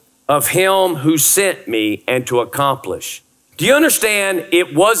will of him who sent me and to accomplish. Do you understand?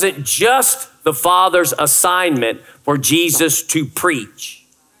 It wasn't just the Father's assignment for Jesus to preach.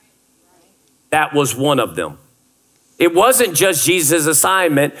 That was one of them. It wasn't just Jesus'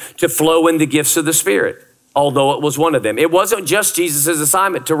 assignment to flow in the gifts of the Spirit, although it was one of them. It wasn't just Jesus'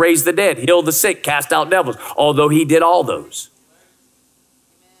 assignment to raise the dead, heal the sick, cast out devils, although he did all those.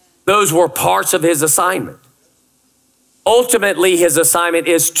 Those were parts of his assignment. Ultimately, his assignment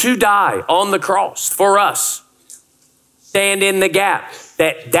is to die on the cross for us. Stand in the gap.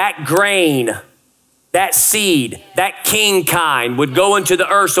 That grain, that seed, that king kind would go into the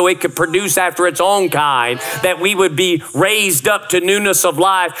earth so it could produce after its own kind, that we would be raised up to newness of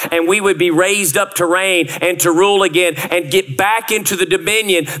life and we would be raised up to reign and to rule again and get back into the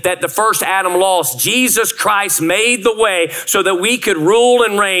dominion that the first Adam lost. Jesus Christ made the way so that we could rule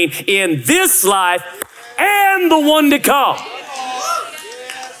and reign in this life and the one to come.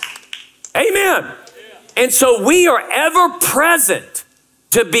 Amen. And so we are ever present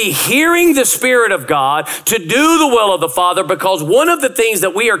to be hearing the Spirit of God, to do the will of the Father, because one of the things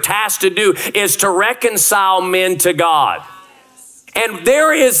that we are tasked to do is to reconcile men to God. And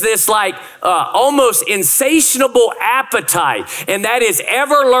there is this almost insatiable appetite, and that is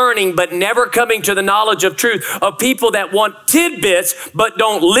ever learning but never coming to the knowledge of truth, of people that want tidbits but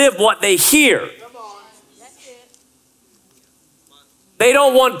don't live what they hear. They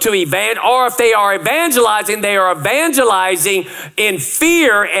don't want to or if they are evangelizing, they are evangelizing in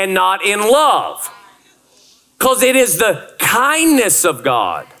fear and not in love. Because it is the kindness of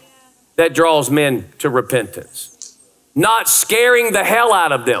God that draws men to repentance, not scaring the hell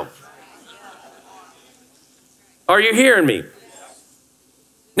out of them. Are you hearing me?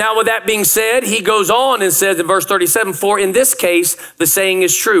 Now, with that being said, he goes on and says in verse 37, for in this case, the saying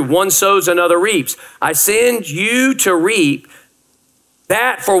is true. One sows, another reaps. I send you to reap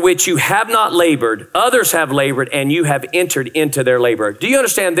that for which you have not labored, others have labored, and you have entered into their labor. Do you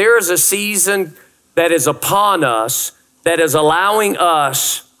understand? There is a season that is upon us that is allowing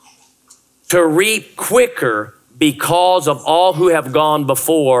us to reap quicker because of all who have gone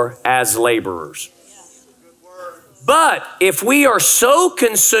before as laborers. But if we are so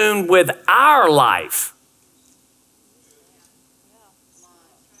consumed with our life,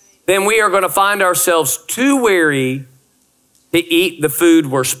 then we are going to find ourselves too weary to eat the food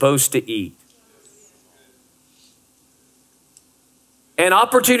we're supposed to eat. And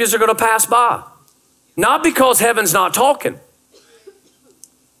opportunities are going to pass by. Not because heaven's not talking.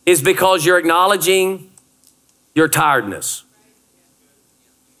 It's because you're acknowledging your tiredness.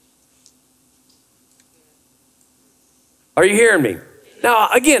 Are you hearing me? Now,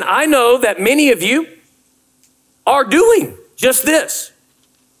 again, I know that many of you are doing just this.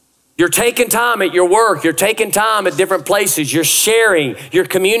 You're taking time at your work. You're taking time at different places. You're sharing. You're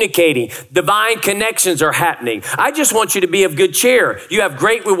communicating. Divine connections are happening. I just want you to be of good cheer. You have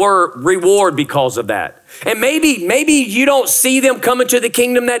great reward because of that. And maybe you don't see them coming to the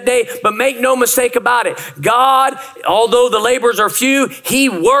kingdom that day, but make no mistake about it. God, although the laborers are few, he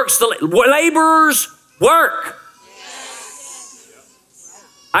works. The laborers work.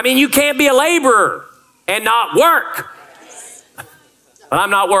 I mean, you can't be a laborer and not work. But I'm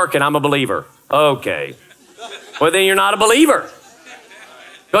not working, I'm a believer. Okay. Well, then you're not a believer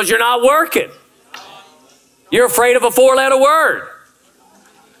because you're not working. You're afraid of a four-letter word.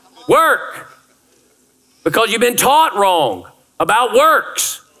 Work. Because you've been taught wrong about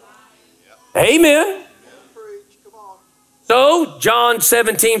works. Amen. So John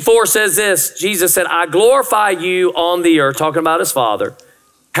 17:4 says this. Jesus said, I glorify you on the earth, talking about his Father,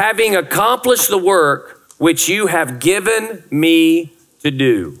 having accomplished the work which you have given me to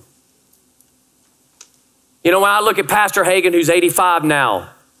do. You know, when I look at Pastor Hagan, who's 85 now,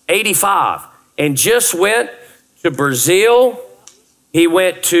 85, and just went to Brazil He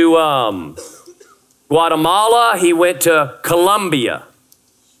went to Guatemala. He went to Colombia.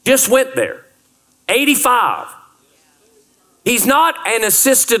 Just went there. 85. He's not an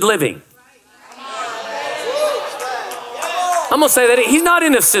assisted living. I'm going to say that. He's not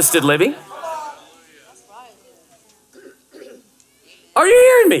in assisted living. Are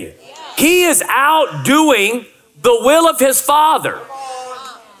you hearing me? He is out doing the will of his Father.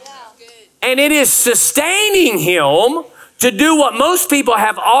 And it is sustaining him to do what most people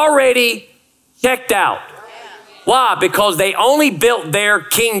have already checked out. Why? Because they only built their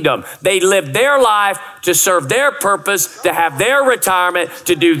kingdom. They lived their life to serve their purpose, to have their retirement,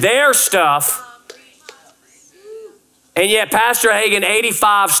 to do their stuff. And yet Pastor Hagin,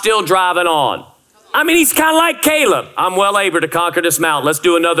 85, still driving on. I mean, he's kind of like Caleb. I'm well able to conquer this mountain. Let's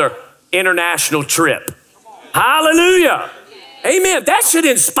do another international trip. Hallelujah. Amen. That should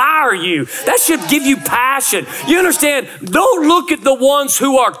inspire you. That should give you passion. You understand? Don't look at the ones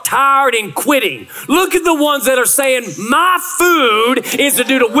who are tired and quitting. Look at the ones that are saying, my food is to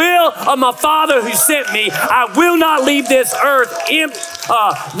do the will of my Father who sent me. I will not leave this earth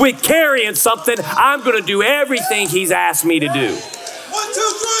with carrying something. I'm going to do everything he's asked me to do. 1, 2,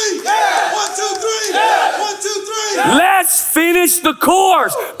 3. Yeah. 1, 2, 3. Yeah. 1, 2, 3. Yeah. Let's finish the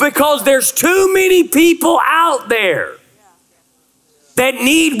course, because there's too many people out there that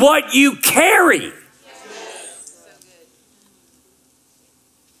need what you carry.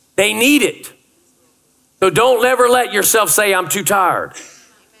 They need it. So don't ever let yourself say, I'm too tired,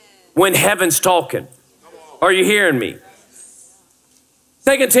 when heaven's talking. Are you hearing me?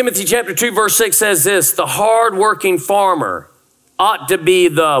 2 Timothy chapter 2 verse 6 says this: the hard-working farmer ought to be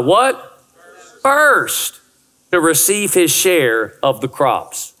the what? First to receive his share of the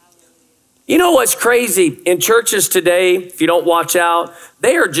crops. You know what's crazy? In churches today, if you don't watch out,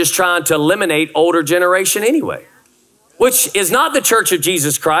 they are just trying to eliminate older generation anyway, which is not the Church of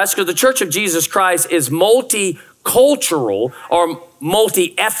Jesus Christ, because the Church of Jesus Christ is multicultural or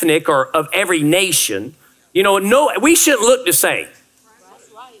multi-ethnic or of every nation. You know, no, we shouldn't look the same.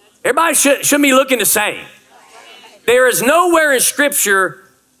 Everybody shouldn't be looking the same. There is nowhere in Scripture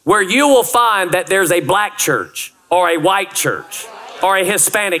where you will find that there's a black church or a white church or a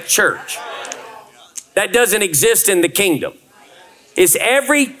Hispanic church. That doesn't exist in the kingdom. It's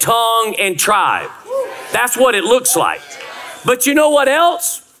every tongue and tribe. That's what it looks like. But you know what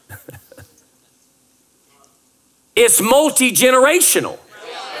else? It's multi-generational.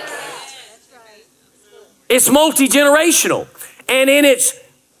 It's multi-generational. And in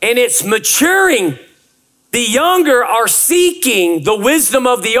its maturing, the younger are seeking the wisdom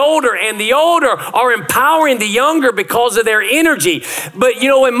of the older, and the older are empowering the younger because of their energy. But you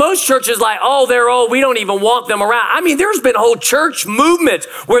know, in most churches, like, oh, they're old, we don't even want them around. I mean, there's been whole church movements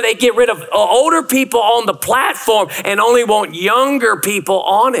where they get rid of older people on the platform and only want younger people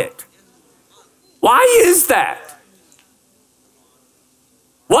on it. Why is that?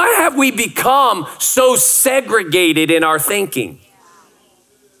 Why have we become so segregated in our thinking?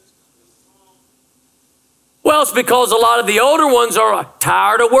 Well, it's because a lot of the older ones are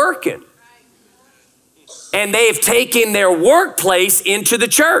tired of working. And they've taken their workplace into the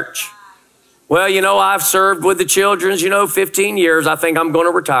church. Well, you know, I've served with the children's, 15 years. I think I'm going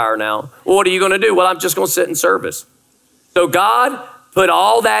to retire now. Well, what are you going to do? Well, I'm just going to sit in service. So God put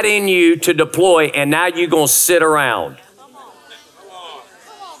all that in you to deploy, and now you're going to sit around.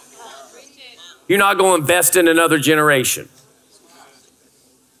 You're not going to invest in another generation.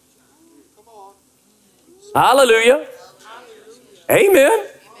 Hallelujah. Amen.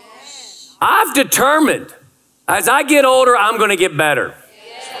 I've determined as I get older, I'm going to get better.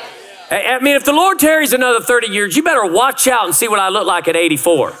 I mean, if the Lord tarries another 30 years, you better watch out and see what I look like at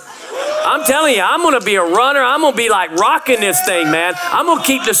 84. I'm telling you, I'm going to be a runner. I'm going to be like rocking this thing, man. I'm going to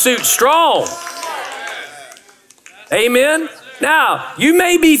keep the suit strong. Amen. Now, you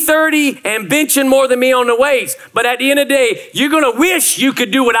may be 30 and benching more than me on the weights, but at the end of the day, you're going to wish you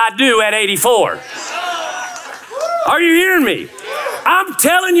could do what I do at 84. Are you hearing me? I'm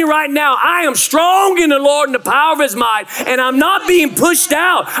telling you right now, I am strong in the Lord and the power of his might, and I'm not being pushed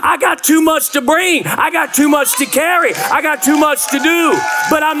out. I got too much to bring. I got too much to carry. I got too much to do,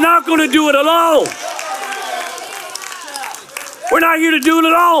 but I'm not going to do it alone. We're not here to do it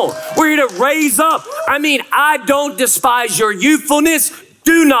alone. We're here to raise up. I mean, I don't despise your youthfulness.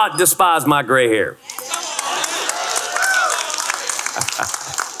 Do not despise my gray hair.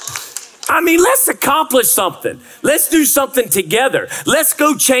 I mean, let's accomplish something. Let's do something together. Let's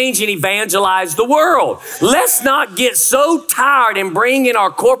go change and evangelize the world. Let's not get so tired and bring in our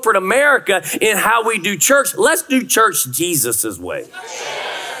corporate America in how we do church. Let's do church Jesus's way.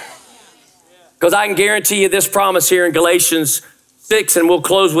 Because I can guarantee you this promise here in Galatians 6, and we'll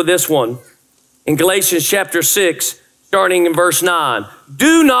close with this one. In Galatians chapter 6, starting in verse 9.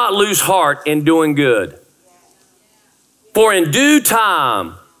 Do not lose heart in doing good, for in due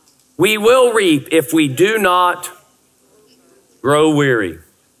time we will reap if we do not grow weary.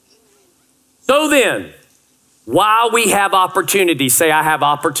 So then, while we have opportunity, say, I have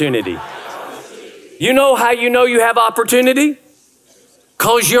opportunity. You know how you know you have opportunity?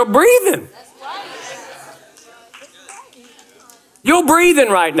 Because you're breathing. You're breathing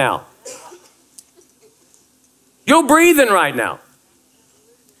right now. You're breathing right now.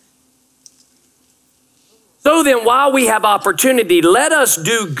 So then, while we have opportunity, let us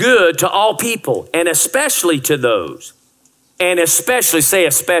do good to all people, and especially to those, and especially, say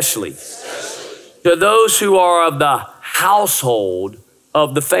especially, to those who are of the household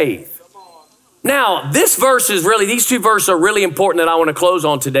of the faith. Now, this verse is really, these two verses are really important that I want to close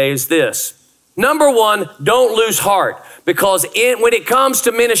on today is this. Number one, don't lose heart. Because when it comes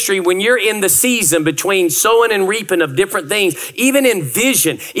to ministry, when you're in the season between sowing and reaping of different things, even in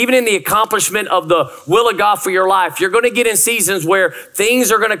vision, even in the accomplishment of the will of God for your life, you're going to get in seasons where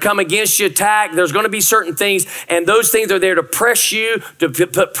things are going to come against you, attack. There's going to be certain things, and those things are there to press you, to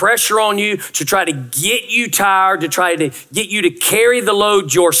put pressure on you, to try to get you tired, to try to get you to carry the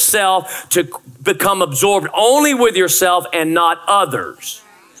load yourself, to become absorbed only with yourself and not others.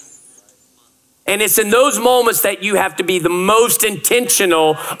 And it's in those moments that you have to be the most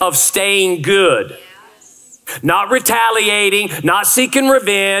intentional of staying good. Not retaliating, not seeking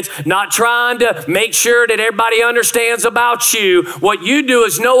revenge, not trying to make sure that everybody understands about you. What you do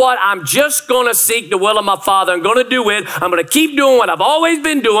is, you know what? I'm just going to seek the will of my Father. I'm going to do it. I'm going to keep doing what I've always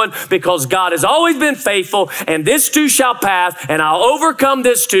been doing because God has always been faithful, and this too shall pass, and I'll overcome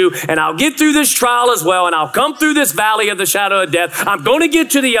this too, and I'll get through this trial as well, and I'll come through this valley of the shadow of death. I'm going to get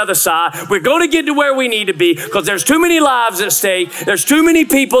to the other side. We're going to get to where we need to be because there's too many lives at stake. There's too many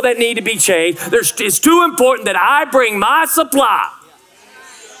people that need to be changed. It's too important that I bring my supply.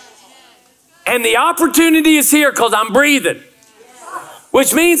 And the opportunity is here because I'm breathing.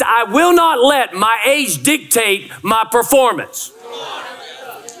 Which means I will not let my age dictate my performance.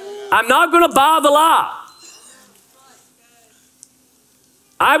 I'm not going to buy the lie.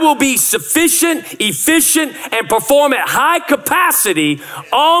 I will be sufficient, efficient, and perform at high capacity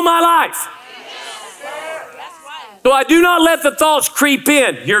all my life. So I do not let the thoughts creep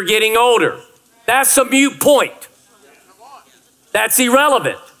in. You're getting older. That's a moot point. That's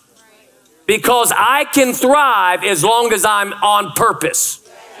irrelevant. Because I can thrive as long as I'm on purpose.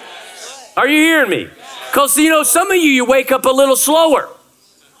 Are you hearing me? Because, you know, some of you wake up a little slower.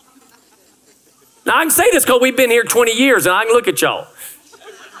 Now, I can say this because we've been here 20 years, and I can look at y'all.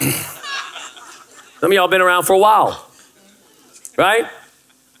 Some of y'all been around for a while. Right?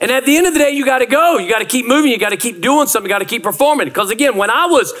 And at the end of the day, you got to go. You got to keep moving. You got to keep doing something. You got to keep performing. Because, again, when I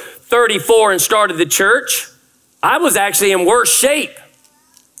was 34 and started the church, I was actually in worse shape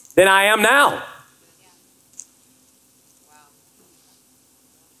than I am now.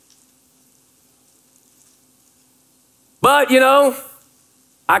 But, you know,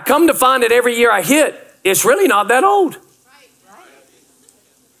 I come to find that every year I hit, it's really not that old.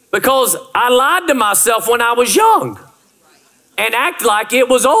 Because I lied to myself when I was young and acted like it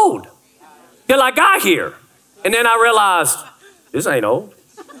was old till I got here. And then I realized, this ain't old.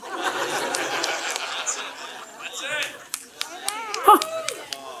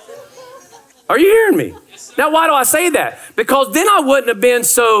 Are you hearing me? Now, why do I say that? Because then I wouldn't have been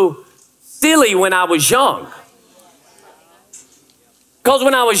so silly when I was young. Because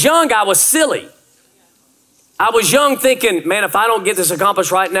when I was young, I was silly. I was young thinking, man, if I don't get this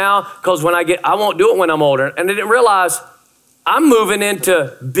accomplished right now, because I won't do it when I'm older. And I didn't realize I'm moving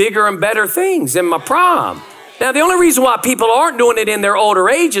into bigger and better things in my prime. Now, the only reason why people aren't doing it in their older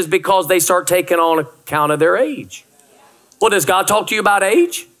age is because they start taking on account of their age. Well, does God talk to you about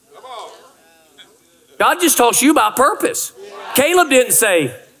age? God just talks to you about purpose. Caleb didn't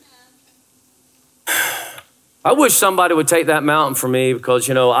say, I wish somebody would take that mountain for me because,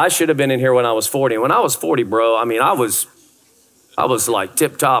 you know, I should have been in here when I was 40. And when I was 40, bro, I mean, I was like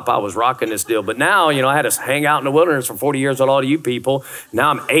tip top. I was rocking this deal. But now, you know, I had to hang out in the wilderness for 40 years with all of you people.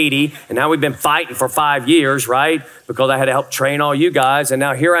 Now I'm 80, and now we've been fighting for 5 years, right? Because I had to help train all you guys. And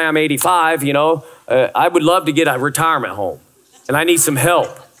now here I am, 85, you know. I would love to get a retirement home, and I need some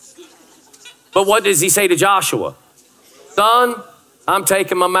help. But what does he say to Joshua? Son, I'm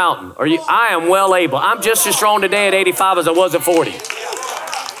taking my mountain. I am well able. I'm just as strong today at 85 as I was at 40.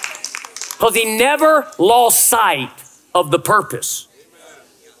 Because he never lost sight of the purpose.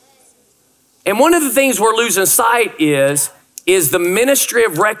 And one of the things we're losing sight is the ministry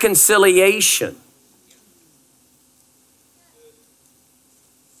of reconciliation.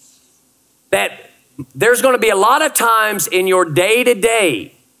 that there's going to be a lot of times in your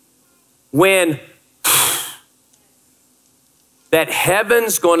day-to-day when that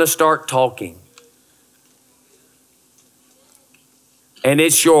heaven's going to start talking. And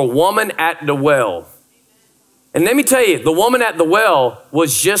it's your woman at the well. And let me tell you, the woman at the well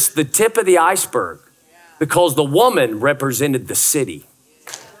was just the tip of the iceberg because the woman represented the city.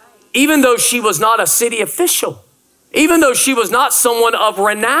 Even though she was not a city official, even though she was not someone of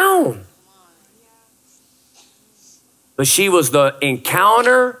renown, but she was the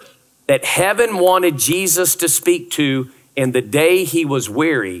encounter that heaven wanted Jesus to speak to in the day he was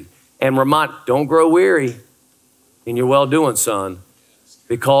weary. And remind, don't grow weary in your well-doing, son.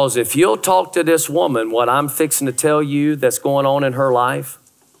 Because if you'll talk to this woman what I'm fixing to tell you that's going on in her life,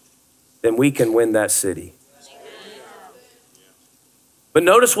 then we can win that city. But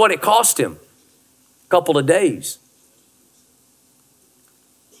notice what it cost him. A couple of days.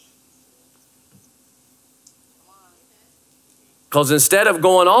 Because instead of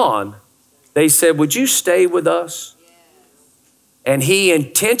going on, they said, would you stay with us? And he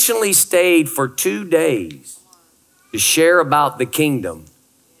intentionally stayed for 2 days to share about the kingdom,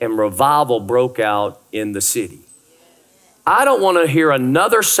 and revival broke out in the city. I don't want to hear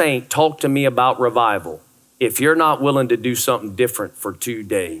another saint talk to me about revival if you're not willing to do something different for 2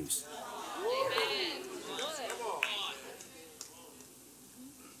 days.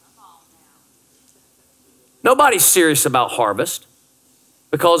 Nobody's serious about harvest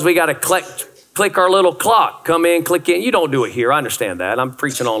because we got to click our little clock, come in, click in. You don't do it here. I understand that. I'm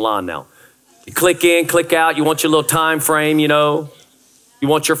preaching online now. You click in, click out. You want your little time frame, you know. You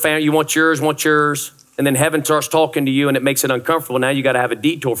want your family, you want yours. And then heaven starts talking to you and it makes it uncomfortable. Now you got to have a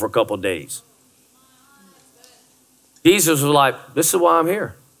detour for a couple of days. Jesus was like, this is why I'm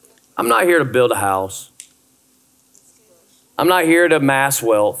here. I'm not here to build a house. I'm not here to amass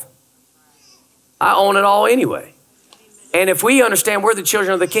wealth. I own it all anyway. And if we understand we're the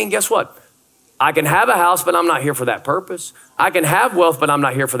children of the King, guess what? I can have a house, but I'm not here for that purpose. I can have wealth, but I'm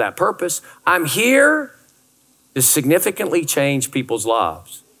not here for that purpose. I'm here to significantly change people's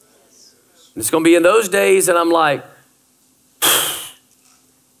lives. And it's going to be in those days that I'm like,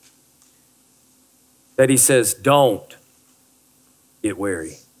 that he says, don't get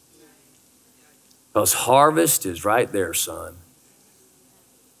weary. Because harvest is right there, son.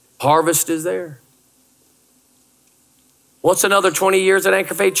 Harvest is there. What's another 20 years at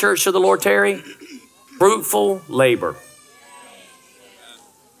Anchor Faith Church to the Lord tarry? Fruitful labor.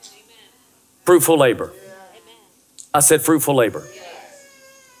 Fruitful labor. I said fruitful labor.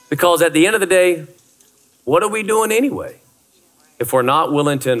 Because at the end of the day, what are we doing anyway if we're not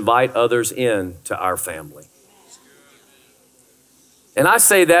willing to invite others in to our family? And I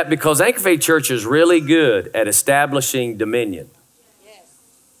say that because Anchor Faith Church is really good at establishing dominion.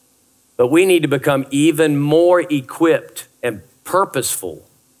 But we need to become even more equipped and purposeful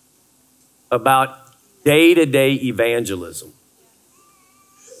about day-to-day evangelism.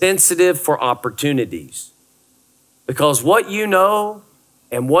 Sensitive for opportunities. Because what you know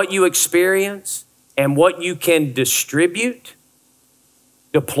and what you experience and what you can distribute,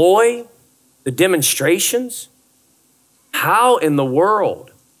 deploy, the demonstrations, how in the world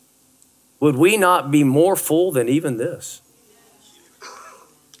would we not be more full than even this?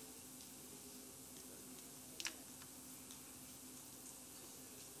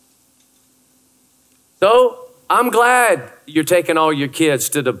 So I'm glad you're taking all your kids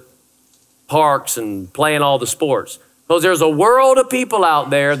to the parks and playing all the sports. Because there's a world of people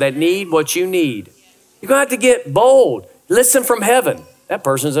out there that need what you need. You're going to have to get bold. Listen from heaven. That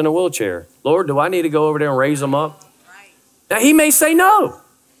person's in a wheelchair. Lord, do I need to go over there and raise them up? Now, he may say no,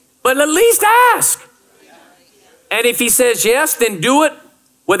 but at least ask. And if he says yes, then do it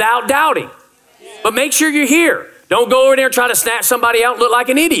without doubting. But make sure you're here. Don't go over there and try to snatch somebody out and look like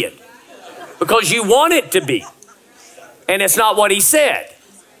an idiot because you want it to be. And it's not what he said.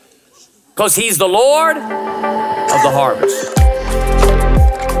 Because he's the Lord of the harvest.